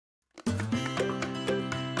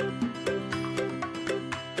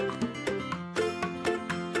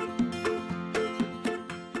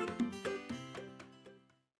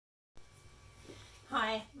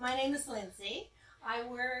Hi, my name is Lindsay. I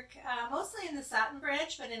work mostly in the Satin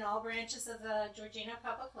branch, but in all branches of the Georgina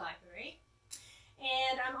Public Library.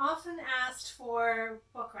 And I'm often asked for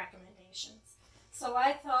book recommendations. So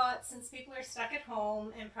I thought, since people are stuck at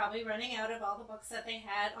home and probably running out of all the books that they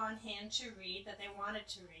had on hand to read, that they wanted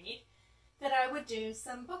to read, that I would do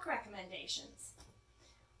some book recommendations.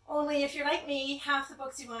 Only if you're like me, half the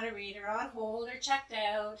books you want to read are on hold or checked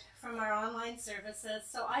out from our online services,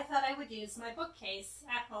 so I thought I would use my bookcase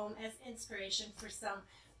at home as inspiration for some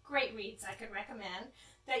great reads I could recommend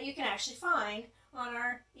that you can actually find on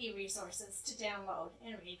our e-resources to download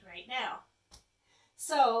and read right now.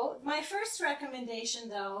 So my first recommendation,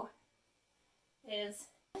 though, is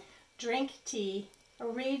drink tea,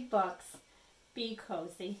 read books, be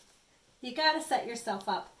cozy. You got to set yourself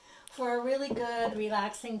up for a really good,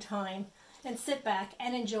 relaxing time and sit back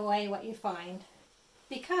and enjoy what you find,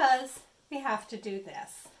 because we have to do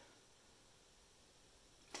this.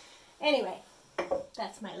 Anyway,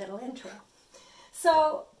 that's my little intro.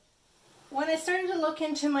 So when I started to look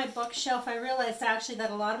into my bookshelf, I realized actually that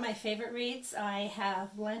a lot of my favorite reads I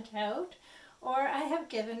have lent out, or I have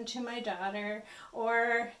given to my daughter,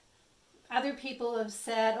 or other people have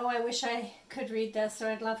said, oh, I wish I could read this, or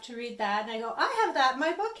I'd love to read that. And I go, I have that in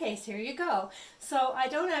my bookcase, here you go. So I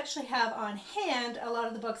don't actually have on hand a lot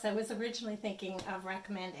of the books I was originally thinking of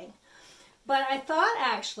recommending. But I thought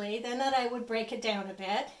actually then that I would break it down a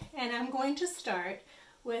bit, and I'm going to start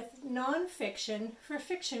with nonfiction for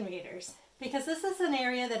fiction readers, because this is an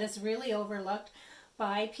area that is really overlooked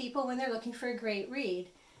by people when they're looking for a great read.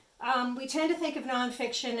 We tend to think of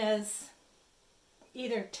nonfiction as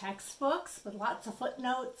either textbooks with lots of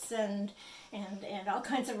footnotes and all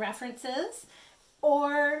kinds of references,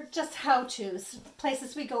 or just how-tos,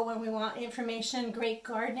 places we go when we want information, great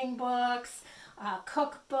gardening books,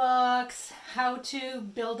 cookbooks, how to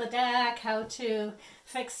build a deck, how to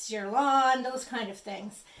fix your lawn, those kind of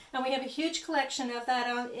things. And we have a huge collection of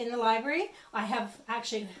that in the library. I have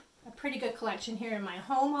actually a pretty good collection here in my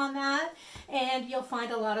home on that, and you'll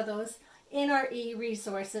find a lot of those in our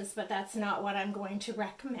e-resources, but that's not what I'm going to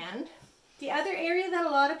recommend. The other area that a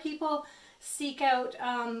lot of people seek out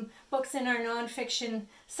books in our nonfiction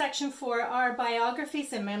section for are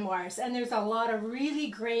biographies and memoirs, and there's a lot of really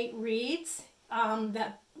great reads.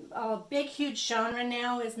 That big, huge genre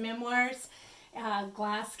now is memoirs,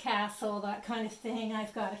 Glass Castle, that kind of thing.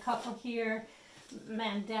 I've got a couple here,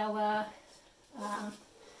 Mandela,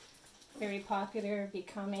 very popular,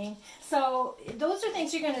 Becoming. So those are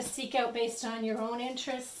things you're going to seek out based on your own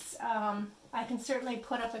interests. I can certainly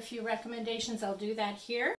put up a few recommendations. I'll do that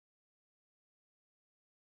here.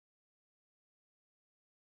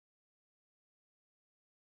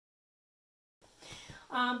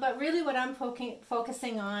 But really what I'm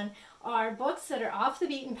focusing on are books that are off the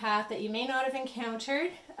beaten path that you may not have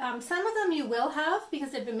encountered. Some of them you will have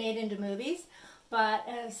because they've been made into movies, but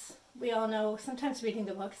as we all know, sometimes reading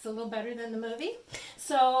the book is a little better than the movie.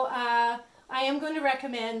 So I am going to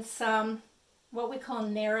recommend some what we call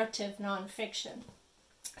narrative nonfiction.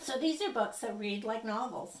 So these are books that read like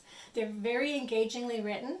novels. They're very engagingly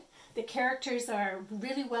written. The characters are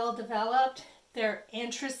really well developed. They're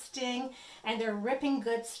interesting, and they're ripping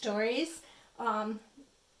good stories,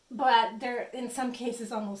 but they're in some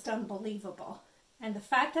cases almost unbelievable. And the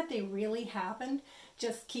fact that they really happened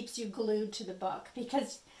just keeps you glued to the book,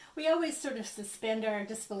 because we always sort of suspend our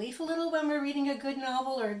disbelief a little when we're reading a good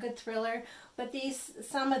novel or a good thriller, but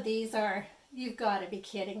some of these are, you've got to be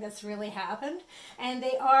kidding, this really happened. And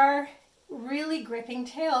they are really gripping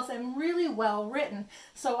tales and really well written.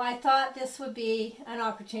 So I thought this would be an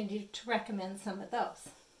opportunity to recommend some of those.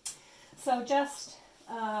 So just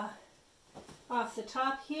off the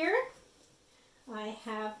top here, I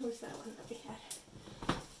have, where's that one that we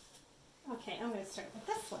had? Okay, I'm going to start with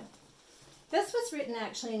this one. This was written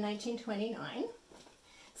actually in 1929.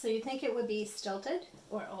 So you'd think it would be stilted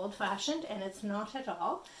or old-fashioned, and it's not at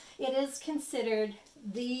all. It is considered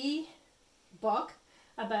the book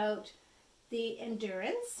about the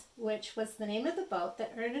Endurance, which was the name of the boat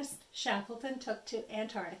that Ernest Shackleton took to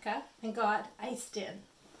Antarctica and got iced in.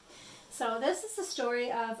 So this is the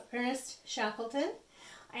story of Ernest Shackleton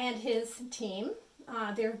and his team.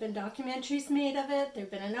 There have been documentaries made of it. There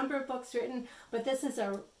have been a number of books written, but this is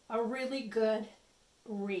a really good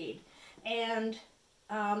read. And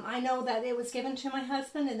I know that it was given to my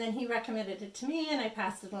husband, and then he recommended it to me, and I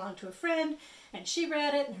passed it along to a friend, and she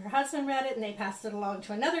read it, and her husband read it, and they passed it along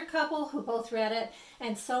to another couple who both read it,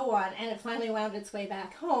 and so on. And it finally wound its way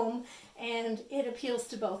back home, and it appeals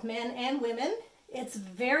to both men and women. It's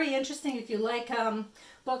very interesting if you like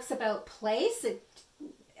books about place.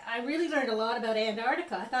 I really learned a lot about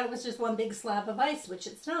Antarctica. I thought it was just one big slab of ice, which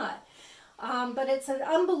it's not. But it's an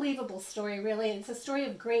unbelievable story, really. It's a story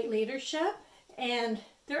of great leadership, and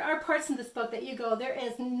there are parts in this book that you go, there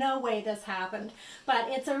is no way this happened. But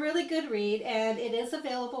it's a really good read, and it is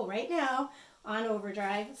available right now on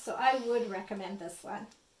Overdrive, so I would recommend this one.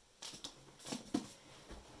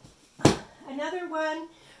 Another one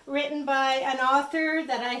written by an author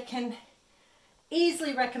that I can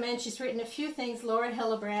easily recommend. She's written a few things, Laura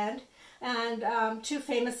Hillebrand, and two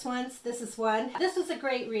famous ones. This is one. This was a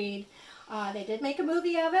great read. They did make a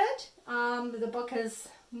movie of it. The book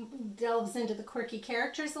delves into the quirky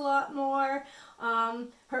characters a lot more.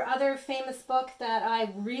 Her other famous book that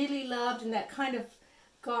I really loved and that kind of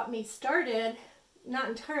got me started, not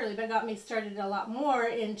entirely, but got me started a lot more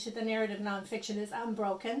into the narrative nonfiction, is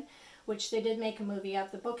Unbroken, which they did make a movie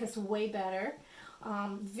of. The book is way better.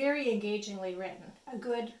 Very engagingly written. A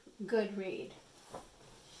good read.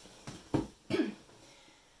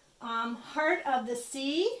 Heart of the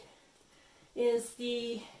Sea is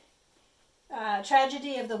the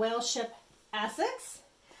tragedy of the whale ship Essex.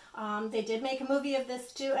 They did make a movie of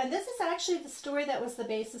this too, and this is actually the story that was the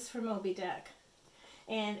basis for Moby Dick.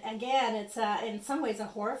 And again, it's in some ways a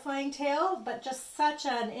horrifying tale, but just such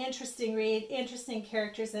an interesting read, interesting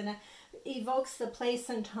characters, and evokes the place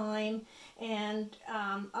and time, and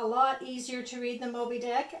a lot easier to read than Moby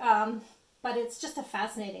Dick, but it's just a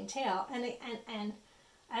fascinating tale. And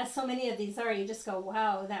as so many of these are, you just go,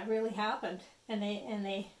 wow, that really happened, and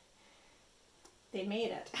they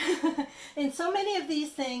made it. In so many of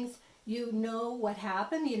these things, you know what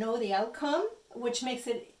happened, you know the outcome, which makes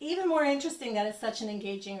it even more interesting that it's such an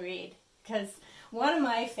engaging read. Because one of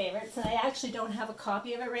my favorites, and I actually don't have a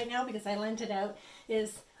copy of it right now because I lent it out,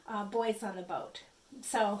 is Boys on the Boat.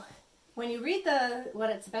 So when you read what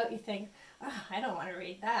it's about, you think, oh, I don't want to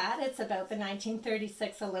read that. It's about the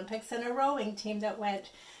 1936 Olympics and a rowing team that went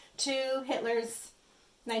to Hitler's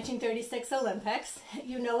 1936 Olympics.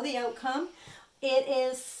 You know the outcome. It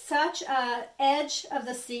is such a edge of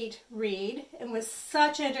the seat read, and with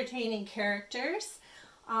such entertaining characters,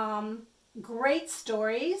 great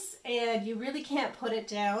stories, and you really can't put it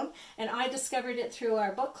down. And I discovered it through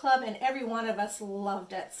our book club, and every one of us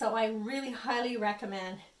loved it. So I really highly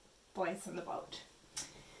recommend Boys on the Boat.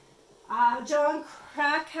 John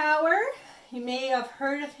Krakauer, you may have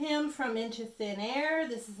heard of him from Into Thin Air.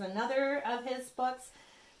 This is another of his books.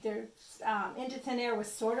 Into Thin Air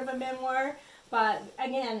was sort of a memoir. But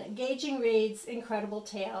again, engaging reads, incredible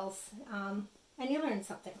tales, and you learn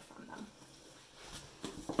something from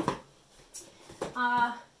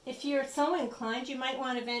them. If you're so inclined, you might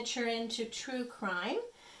want to venture into true crime.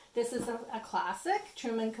 This is a classic,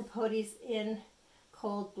 Truman Capote's In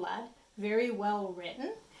Cold Blood. Very well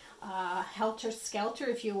written. Helter Skelter,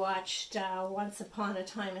 if you watched Once Upon a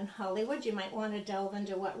Time in Hollywood, you might want to delve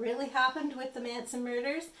into what really happened with the Manson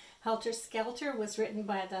murders. Helter Skelter was written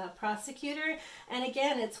by the prosecutor, and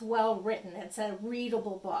again, it's well written. It's a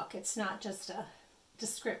readable book. It's not just a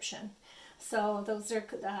description. So those are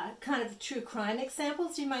kind of true crime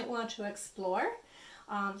examples you might want to explore.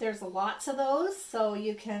 There's lots of those, so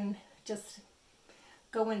you can just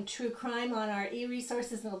go in true crime on our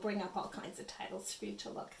e-resources, and it'll bring up all kinds of titles for you to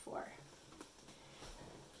look for.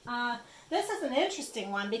 This is an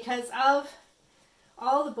interesting one because of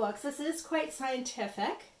all the books. This is quite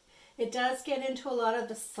scientific. It does get into a lot of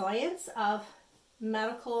the science of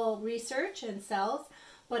medical research and cells,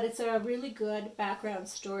 but it's a really good background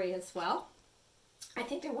story as well. I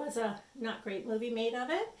think there was a not great movie made of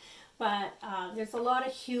it, but there's a lot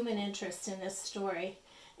of human interest in this story,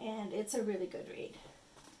 and it's a really good read.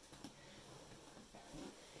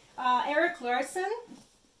 Erik Larson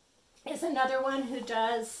is another one who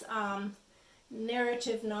does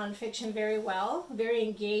narrative nonfiction very well, very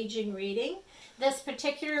engaging reading. This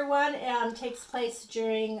particular one takes place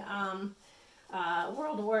during the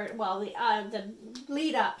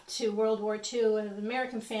lead up to World War II, and the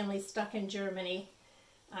American family stuck in Germany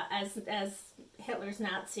as Hitler's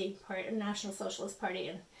National Socialist Party,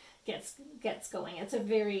 and gets going. It's a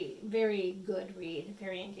very, very good read,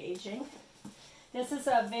 very engaging. This is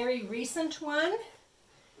a very recent one.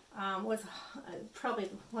 Was probably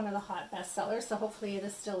one of the hot bestsellers, so hopefully it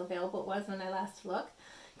is still available. It was when I last looked,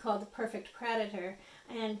 called The Perfect Predator,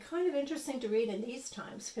 and kind of interesting to read in these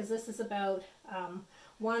times because this is about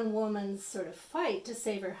one woman's sort of fight to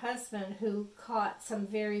save her husband who caught some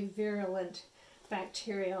very virulent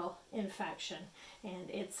bacterial infection. And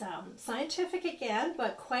it's scientific again,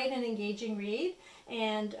 but quite an engaging read,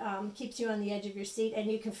 and keeps you on the edge of your seat,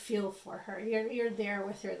 and you can feel for her. You're there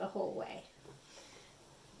with her the whole way.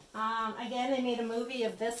 Again, they made a movie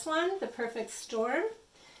of this one, The Perfect Storm.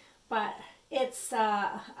 but it's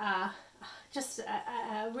just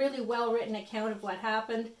a really well-written account of what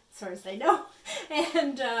happened, as far as I know,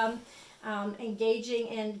 and engaging,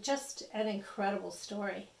 and just an incredible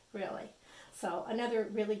story, really. So another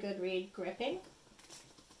really good read, gripping.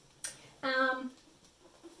 I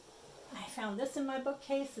found this in my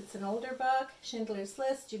bookcase. It's an older book, Schindler's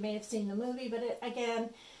List. You may have seen the movie, but it, again,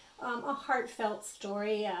 a heartfelt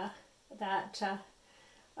story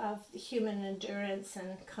of human endurance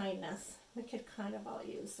and kindness. We could kind of all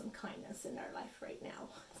use some kindness in our life right now,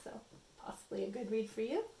 so possibly a good read for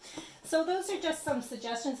you. So those are just some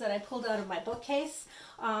suggestions that I pulled out of my bookcase.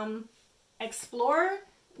 Explore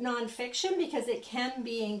nonfiction, because it can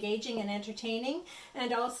be engaging and entertaining,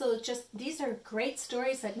 and also just these are great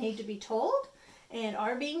stories that need to be told and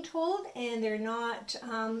are being told, and they're not,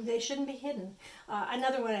 they shouldn't be hidden.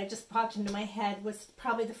 Another one that just popped into my head was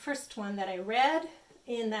probably the first one that I read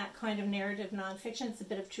in that kind of narrative nonfiction. It's a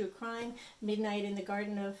bit of true crime, Midnight in the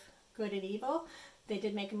Garden of Good and Evil. They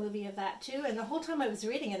did make a movie of that too, and the whole time I was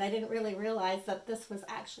reading it, I didn't really realize that this was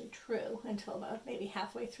actually true until about maybe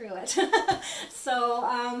halfway through it.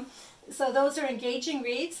 So those are engaging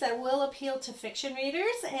reads that will appeal to fiction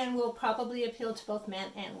readers and will probably appeal to both men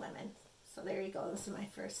and women. So there you go. Those are my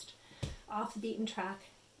first off the beaten track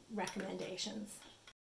recommendations.